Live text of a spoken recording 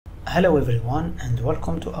Hello everyone and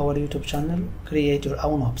welcome to our YouTube channel Create Your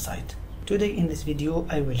Own Website. Today in this video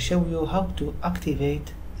I will show you how to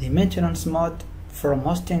activate the maintenance mode from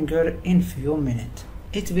Hostinger in few minutes.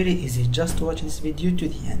 It's very easy, just watch this video to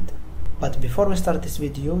the end. But before we start this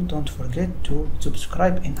video, don't forget to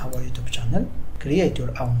subscribe in our YouTube channel Create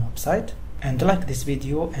Your Own Website and like this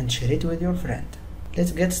video and share it with your friend.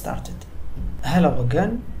 Let's get started. Hello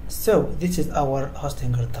again. So this is our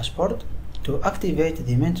Hostinger dashboard. To activate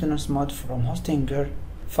the maintenance mode from Hostinger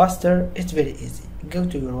faster, it's very easy. Go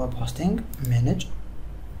to your web hosting, manage,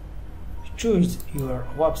 choose your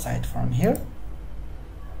website from here,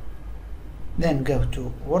 then go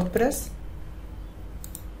to WordPress,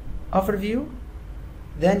 overview,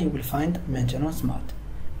 then you will find maintenance mode.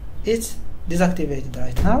 It's deactivated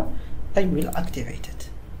right now. I will activate it.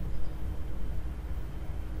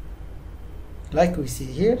 Like we see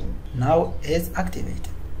here, now it's activated.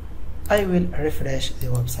 I will refresh the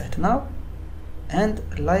website now, and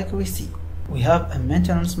like we see, we have a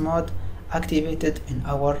maintenance mode activated in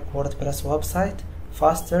our WordPress website,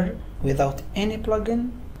 faster, without any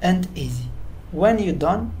plugin, and easy. When you're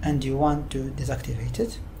done and you want to deactivate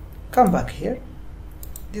it, come back here,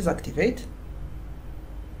 deactivate,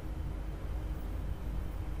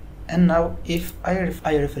 and now if I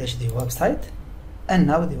refresh the website, and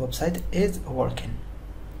now the website is working.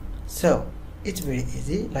 So it's very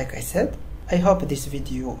easy, like I said. I hope this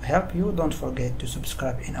video helped you. Don't forget to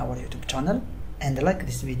subscribe in our YouTube channel and like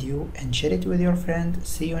this video and share it with your friend.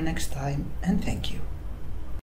 See you next time and thank you.